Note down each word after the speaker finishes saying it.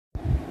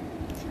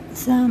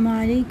Assalamu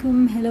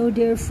alaikum. Hello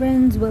dear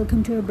friends,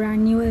 welcome to a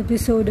brand new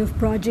episode of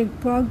Project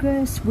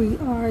Progress. We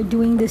are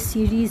doing this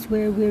series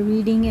where we're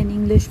reading an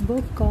English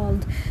book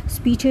called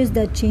Speeches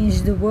That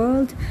Changed the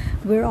World.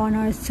 We're on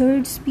our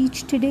third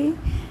speech today.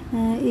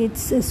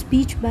 It's a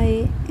speech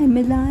by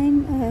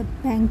Emmeline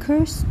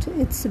Pankhurst.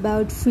 It's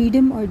about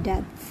freedom or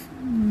death.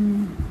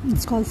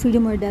 It's called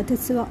Freedom or Death.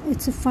 It's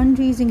a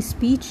fundraising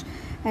speech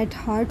at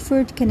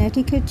Hartford,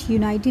 Connecticut,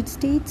 United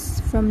States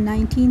from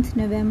 19th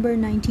November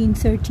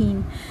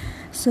 1913.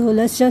 So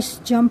let's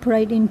just jump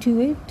right into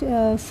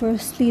it.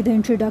 Firstly, the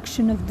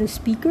introduction of the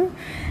speaker.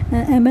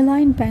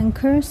 Emmeline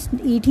Pankhurst,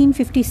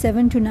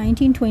 1857 to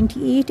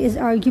 1928, is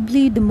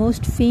arguably the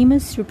most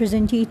famous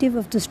representative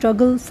of the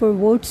struggle for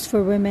votes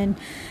for women.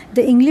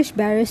 The English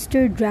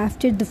barrister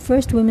drafted the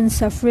first women's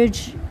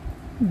suffrage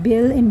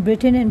bill in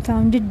Britain and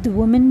founded the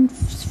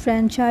Women's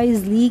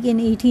Franchise League in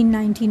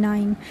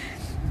 1899.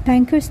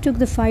 Pankhurst took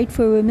the fight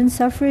for women's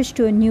suffrage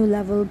to a new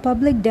level.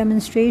 Public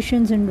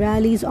demonstrations and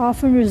rallies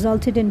often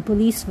resulted in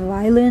police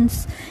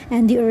violence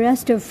and the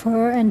arrest of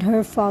her and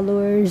her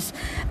followers.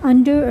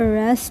 Under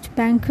arrest,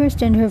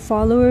 Pankhurst and her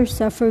followers,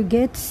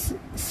 suffragettes,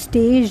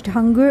 staged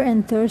hunger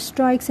and thirst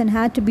strikes and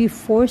had to be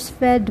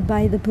force-fed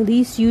by the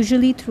police,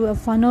 usually through a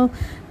funnel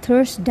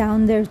thrust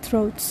down their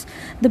throats.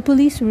 The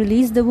police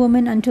released the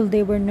women until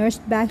they were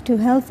nursed back to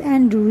health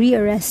and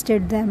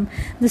re-arrested them.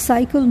 The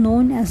cycle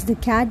known as the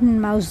cat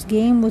and mouse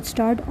game would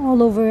start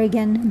all over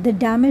again. The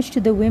damage to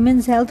the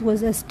women's health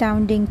was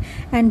astounding,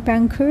 and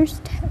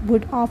Pankhurst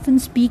would often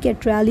speak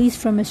at rallies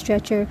from a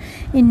stretcher.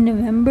 In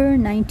November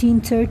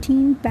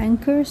 1913,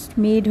 Pankhurst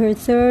made her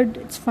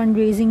third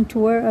fundraising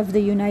tour of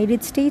the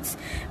United States,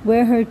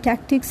 where her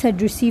tactics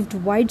had received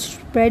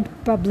widespread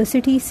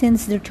publicity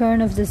since the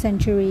turn of the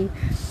century.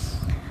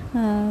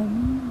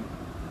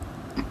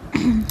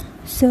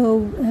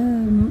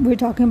 We're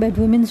talking about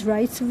women's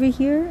rights over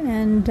here,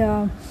 and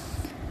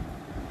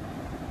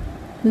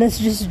let's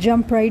just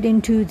jump right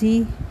into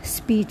the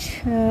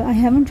speech. I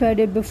haven't read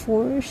it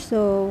before,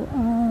 so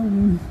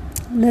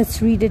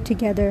let's read it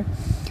together,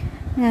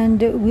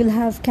 and we'll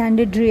have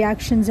candid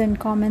reactions and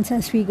comments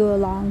as we go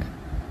along.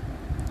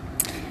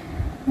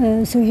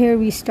 So here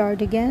we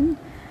start again.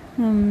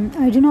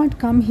 I do not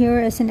come here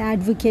as an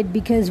advocate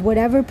because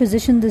whatever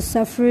position the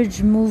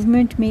suffrage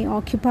movement may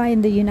occupy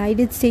in the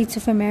United States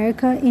of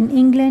America, in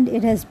England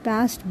it has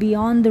passed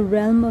beyond the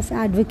realm of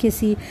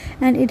advocacy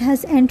and it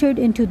has entered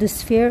into the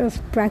sphere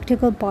of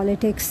practical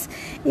politics.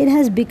 It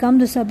has become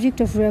the subject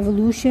of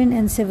revolution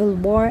and civil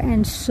war,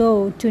 and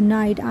so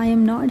tonight I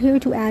am not here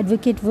to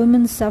advocate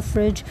women's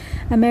suffrage.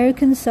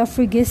 American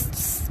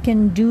suffragists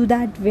can do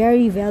that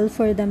very well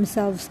for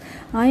themselves.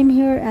 I am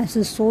here as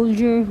a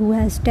soldier who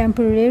has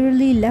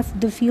temporarily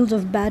left the field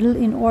of battle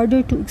in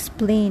order to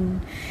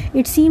explain.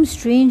 It seems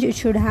strange it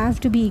should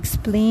have to be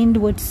explained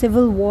what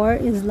civil war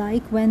is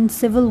like when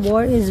civil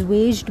war is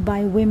waged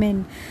by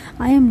women.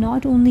 I am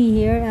not only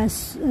here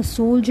as a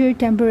soldier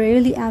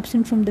temporarily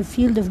absent from the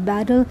field of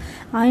battle,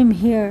 I am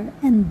here,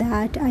 and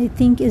that, I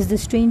think, is the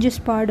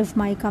strangest part of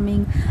my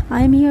coming.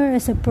 I am here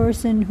as a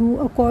person who,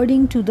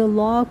 according to the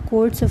law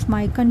courts of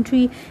my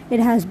country, it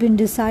has been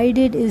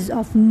decided is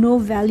of no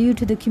value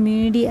to the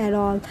community at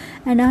all,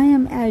 and I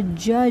am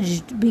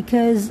adjudged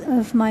because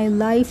of my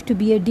life to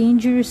be a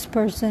dangerous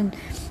person,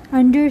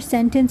 under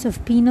sentence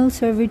of penal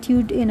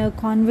servitude in a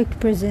convict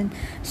prison.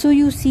 So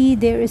you see,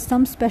 there is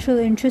some special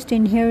interest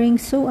in hearing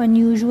so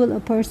unusual a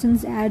person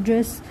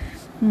address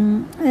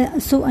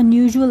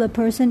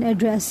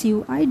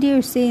you. I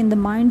dare say in the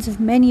minds of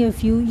many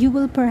of you, you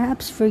will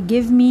perhaps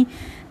forgive me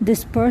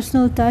this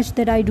personal touch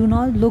that I do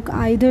not look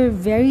either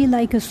very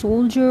like a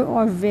soldier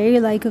or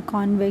very like a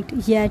convict,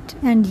 yet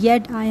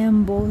I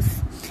am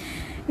both.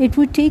 It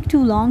would take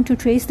too long to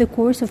trace the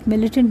course of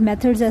militant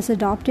methods as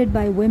adopted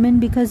by women,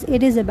 because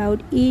it is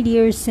about 8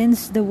 years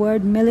since the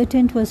word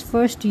militant was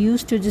first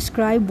used to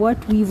describe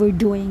what we were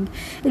doing.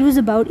 It was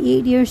about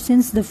 8 years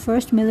since the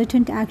first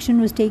militant action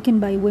was taken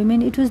by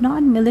women. It was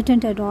not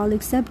militant at all,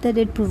 except that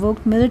it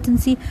provoked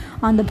militancy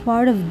on the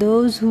part of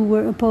those who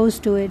were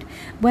opposed to it.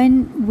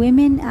 When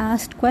women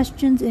asked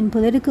questions in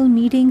political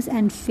meetings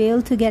and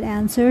failed to get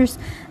answers,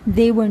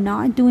 they were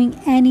not doing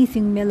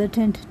anything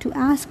militant. To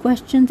ask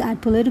questions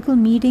at political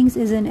meetings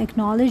is an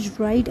acknowledged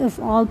right of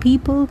all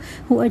people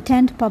who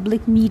attend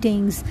public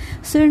meetings.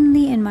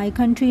 Certainly in my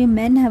country,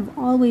 men have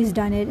always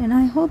done it, and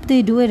I hope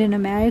they do it in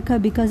America,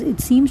 because it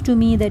seems to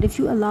me that if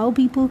you allow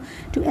people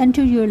to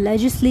enter your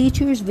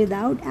legislatures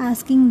without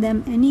asking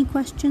them any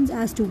questions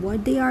as to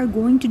what they are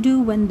going to do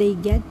when they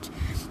get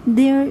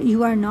there,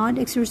 you are not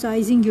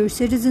exercising your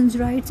citizens'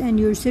 rights and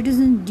your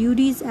citizen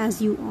duties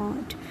as you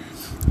ought.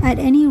 At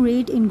any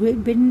rate, in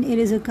Great Britain, it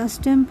is a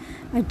custom,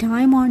 a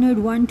time-honored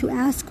one, to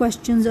ask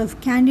questions of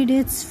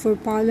candidates for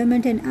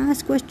Parliament and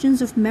ask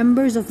questions of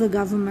members of the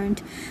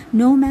government.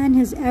 No man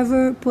has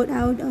ever put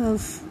out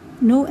of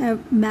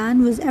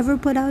man was ever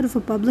put out of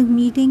a public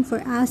meeting for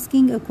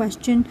asking a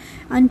question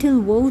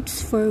until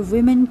votes for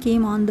women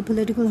came on the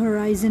political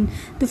horizon.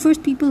 The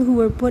first people who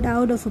were put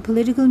out of a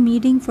political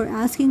meeting for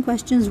asking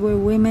questions were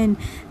women.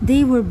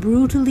 They were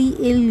brutally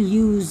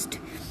ill-used.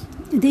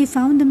 They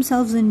found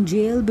themselves in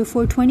jail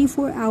before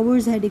 24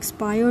 hours had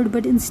expired,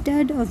 but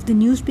instead of the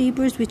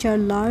newspapers, which are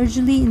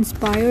largely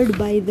inspired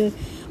by the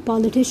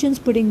politicians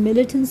putting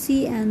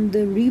militancy and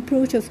the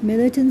reproach of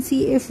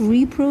militancy, if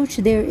reproach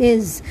there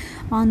is,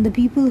 on the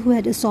people who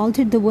had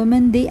assaulted the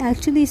women, they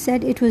actually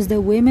said it was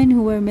the women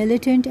who were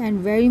militant and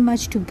very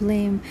much to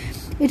blame.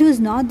 It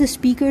was not the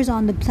speakers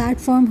on the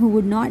platform who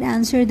would not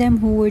answer them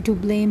who were to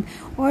blame,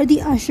 or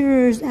the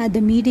usherers at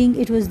the meeting.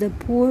 It was the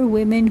poor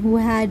women who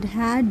had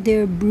had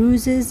their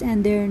bruises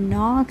and their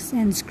knocks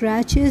and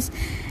scratches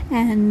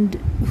and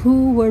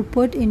who were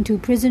put into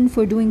prison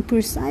for doing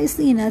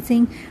precisely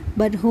nothing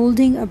but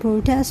holding a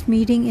protest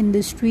meeting in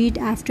the street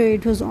after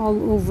it was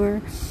all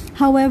over.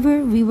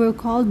 However, we were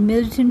called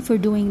militant for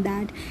doing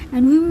that,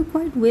 and we were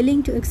quite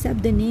willing to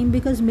accept the name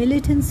because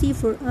militancy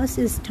for us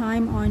is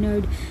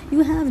time-honored.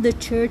 You have the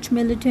church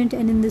militant,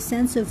 and in the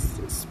sense of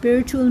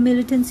spiritual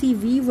militancy,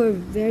 we were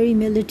very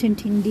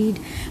militant indeed.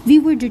 We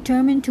were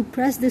determined to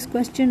press this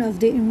question of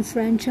the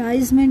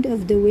enfranchisement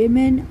of the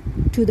women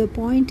to the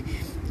point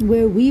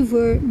where we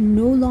were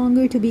no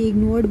longer to be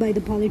ignored by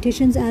the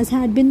politicians, as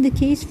had been the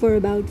case for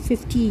about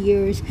 50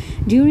 years,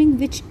 during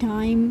which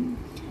time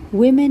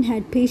women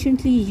had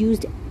patiently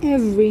used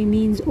every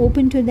means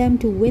open to them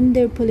to win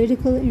their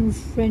political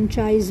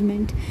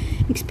enfranchisement.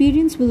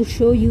 Experience will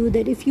show you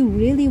that if you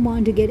really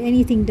want to get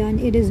anything done,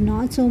 it is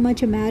not so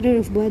much a matter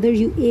of whether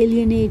you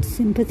alienate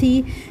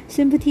sympathy.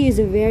 Sympathy is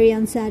a very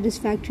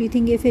unsatisfactory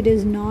thing if it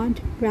is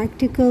not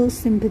practical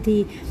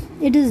sympathy.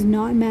 It does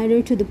not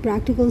matter to the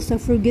practical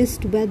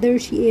suffragist whether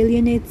she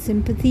alienates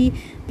sympathy.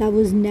 That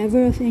was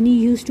never of any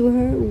use to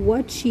her.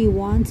 What she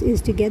wants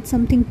is to get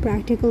something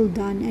practical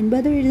done, and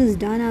whether it is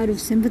done out of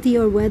sympathy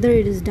or whether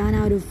it is done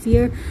out of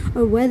fear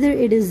or whether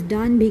it is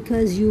done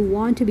because you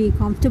want to be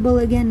comfortable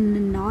again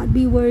and not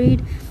be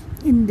worried,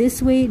 in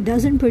this way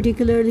doesn't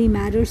particularly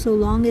matter so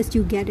long as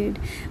you get it.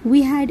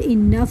 We had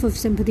enough of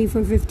sympathy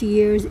for 50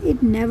 years.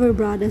 It never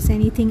brought us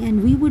anything,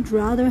 and we would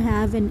rather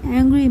have an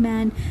angry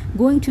man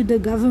going to the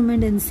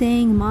government and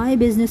saying, my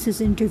business is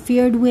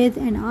interfered with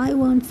and I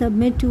won't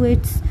submit to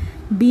its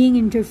being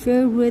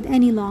interfered with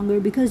any longer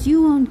because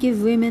you won't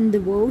give women the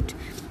vote,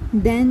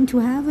 than to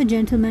have a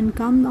gentleman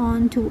come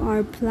on to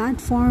our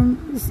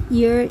platforms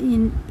year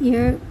in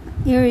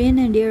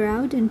and year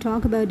out and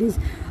talk about his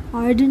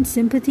ardent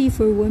sympathy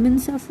for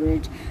women's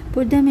suffrage.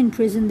 Put them in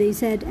prison, they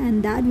said,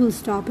 and that will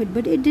stop it.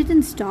 But it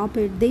didn't stop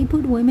it. They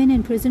put women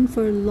in prison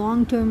for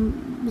long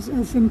terms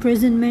of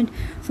imprisonment,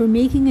 for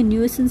making a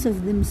nuisance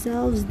of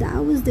themselves.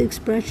 That was the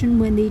expression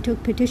when they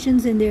took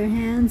petitions in their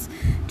hands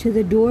to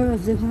the door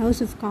of the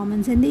House of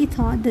Commons, and they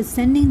thought that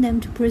sending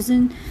them to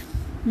prison,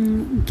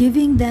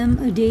 giving them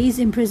a day's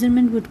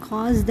imprisonment, would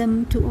cause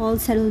them to all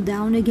settle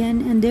down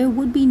again and there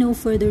would be no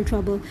further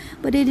trouble.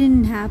 But it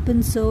didn't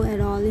happen so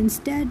at all.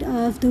 Instead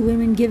of the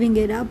women giving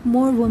it up,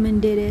 more women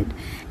did it,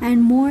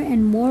 and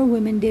more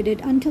women did it,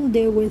 until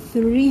there were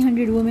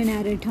 300 women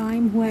at a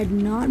time who had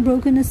not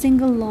broken a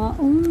single law,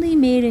 only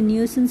made a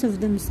nuisance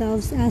of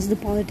themselves, as the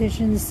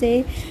politicians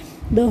say.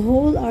 The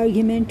whole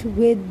argument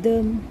with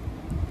the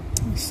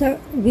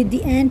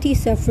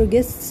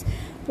anti-suffragists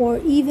or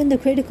even the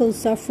critical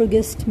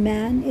suffragist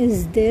man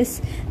is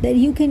this, that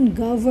you can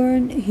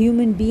govern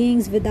human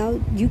beings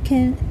without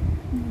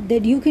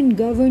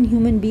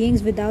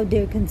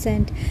their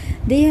consent.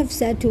 They have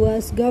said to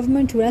us,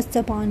 government rests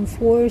upon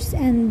force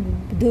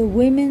and the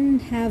women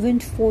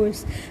haven't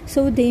force,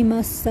 so they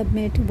must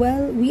submit.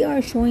 Well, we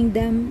are showing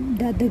them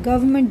that the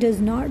government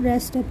does not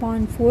rest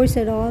upon force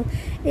at all.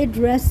 It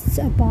rests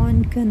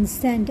upon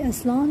consent.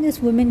 As long as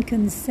women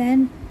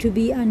consent to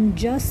be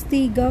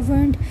unjustly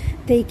governed,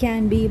 they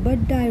can be.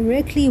 But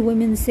directly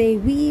women say,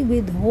 we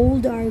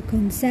withhold our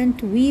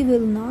consent. We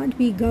will not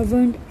be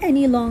governed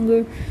any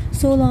longer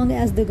so long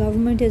as the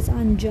government is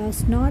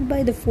unjust. Not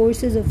by the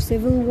forces of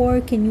civil war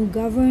can you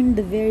govern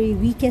the very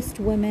weakest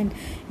women.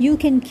 You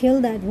can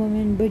kill that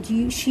woman, but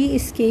she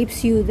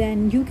escapes you,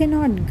 then you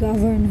cannot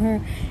govern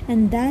her.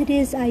 And that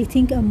is, I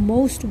think, a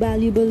most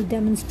valuable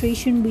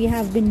demonstration we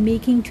have been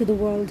making to the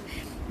world.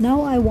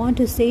 Now I want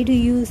to say to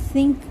you,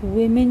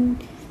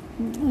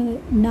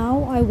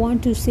 now I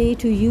want to say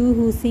to you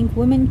who think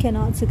women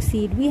cannot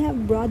succeed, we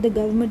have brought the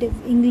government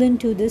of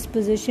England to this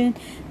position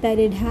that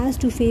it has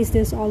to face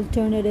this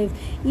alternative.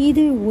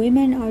 Either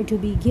women are to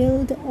be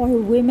killed or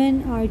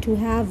women are to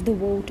have the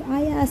vote.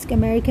 I ask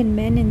American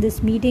men in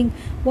this meeting,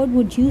 what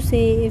would you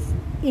say if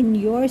in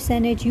your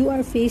Senate you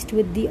are faced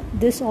with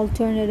this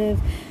alternative,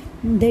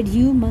 that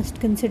you must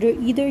consider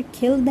either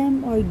kill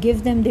them or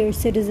give them their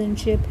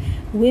citizenship?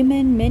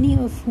 Women, many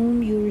of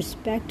whom you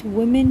respect,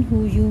 women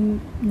who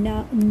you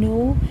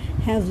know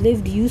have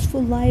lived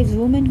useful lives,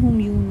 women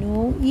whom you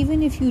know,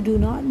 even if you do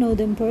not know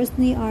them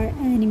personally, are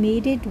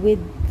animated with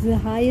the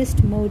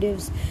highest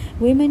motives.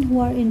 Women who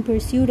are in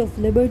pursuit of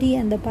liberty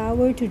and the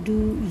power to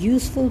do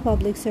useful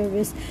public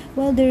service.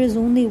 Well, there is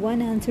only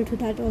one answer to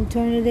that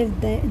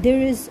alternative.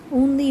 There is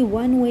only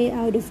one way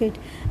out of it.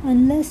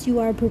 Unless you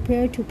are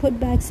prepared to put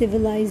back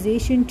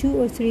civilization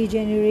 2 or 3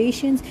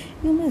 generations,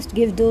 you must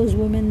give those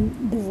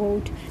women the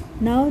vote.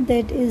 Now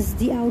that is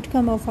the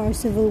outcome of our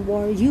civil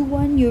war. You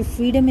won your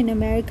freedom in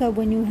America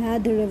when you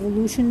had the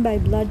revolution by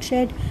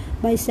bloodshed,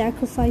 by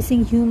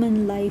sacrificing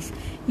human life.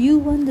 You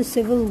won the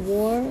civil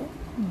war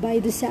by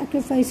the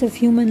sacrifice of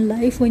human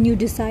life when you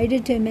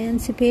decided to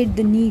emancipate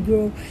the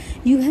Negro.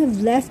 You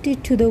have left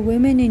it to the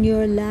women in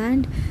your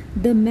land.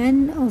 The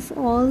men of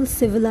all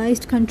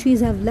civilized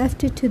countries have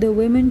left it to the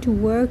women to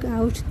work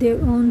out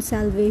their own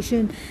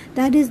salvation.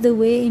 That is the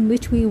way in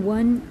which we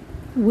won.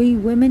 We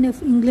women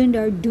of England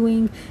are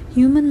doing.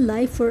 Human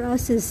life for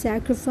us is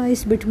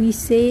sacrificed, but we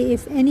say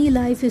if any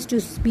life is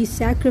to be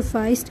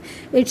sacrificed,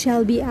 it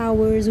shall be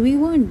ours. We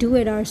won't do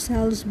it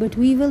ourselves, but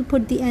we will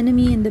put the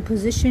enemy in the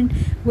position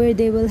where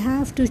they will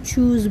have to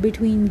choose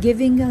between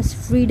giving us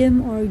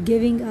freedom or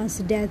giving us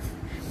death.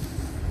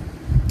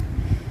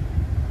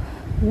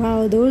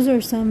 Wow, those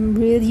are some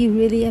really,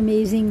 really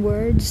amazing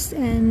words.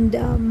 And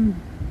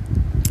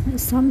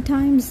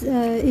sometimes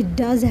it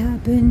does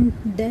happen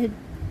that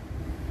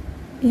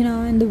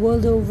in the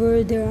world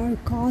over, there are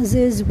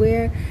causes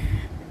where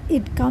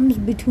it comes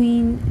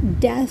between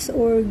death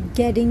or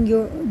getting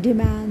your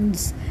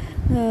demands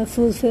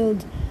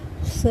fulfilled.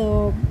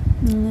 So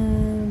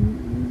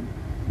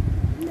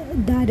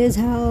that is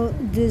how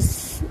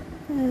this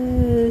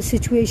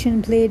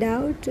situation played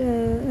out.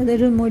 A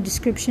little more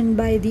description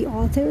by the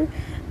author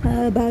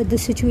about the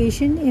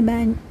situation.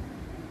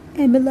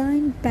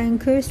 Emmeline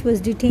Pankhurst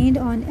was detained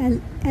on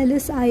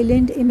Ellis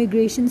Island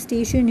Immigration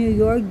Station, New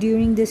York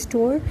during this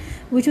tour,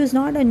 which was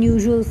not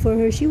unusual for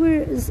her. She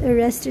was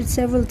arrested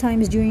several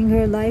times during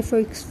her life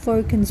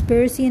for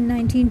conspiracy in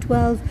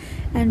 1912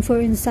 and for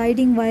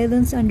inciting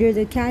violence under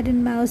the Cat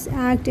and Mouse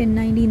Act in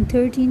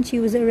 1913. She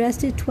was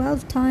arrested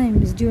 12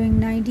 times during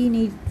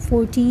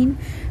 1914.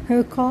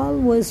 Her call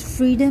was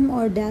freedom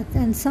or death,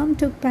 and some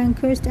took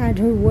Pankhurst at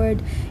her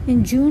word.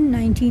 In June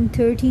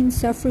 1913,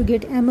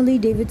 suffragette Emily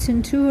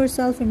Davidson threw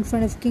herself in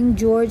front of King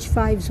George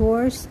V's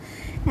horse,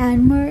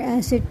 Anmer,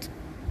 as it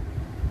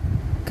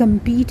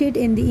competed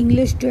in the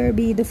English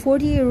Derby. The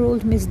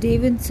 40-year-old Miss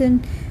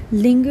Davidson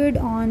lingered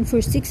on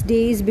for 6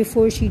 days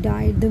before she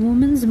died, the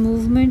women's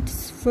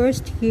movement's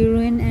first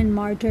heroine and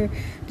martyr.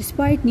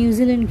 Despite New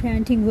Zealand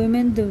granting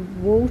women the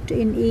vote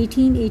in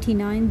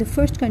 1889, the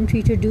first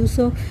country to do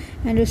so,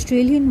 and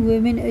Australian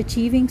women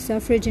achieving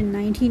suffrage in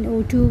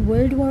 1902,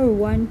 World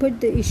War I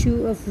put the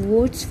issue of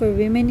votes for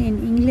women in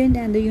England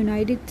and the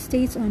United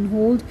States on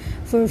hold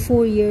for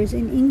 4 years.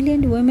 In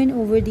England, women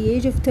over the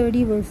age of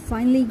 30 were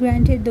finally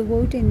granted the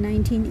vote in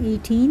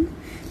 1918.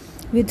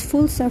 with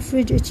full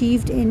suffrage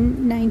achieved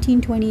in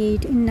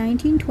 1928. In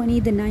 1920,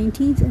 the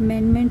 19th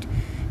Amendment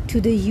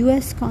to the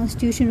U.S.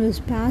 Constitution was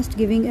passed,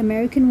 giving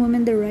American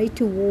women the right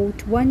to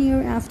vote. 1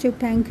 year after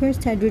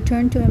Pankhurst had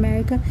returned to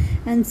America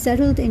and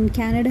settled in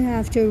Canada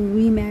after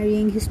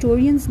remarrying,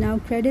 historians now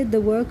credit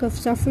the work of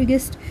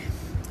suffragist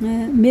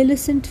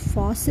Millicent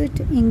Fawcett,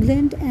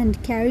 England,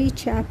 and Carrie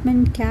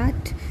Chapman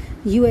Catt,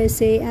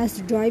 USA, as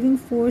the driving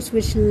force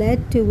which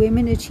led to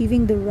women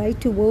achieving the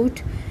right to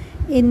vote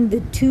in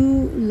the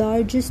two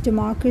largest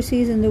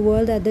democracies in the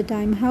world at the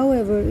time.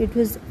 However, it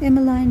was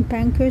Emmeline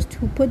Pankhurst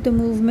who put the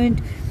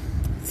movement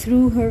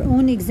through her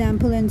own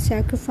example and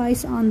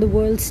sacrifice on the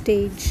world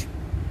stage.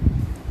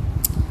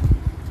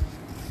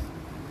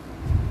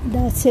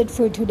 That's it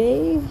for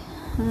today.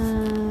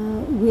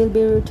 We'll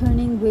be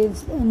returning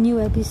with a new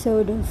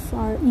episode of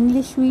our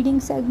English reading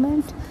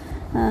segment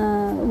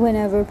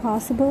whenever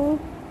possible.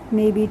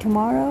 Maybe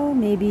tomorrow,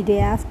 maybe day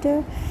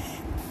after.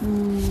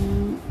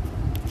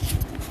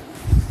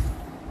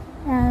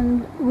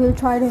 And we'll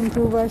try to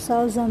improve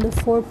ourselves on the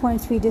 4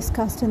 points we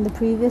discussed in the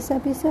previous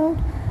episode.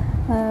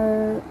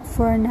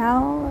 For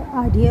now,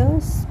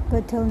 adios.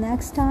 But till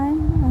next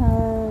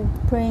time,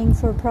 praying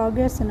for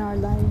progress in our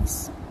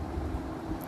lives.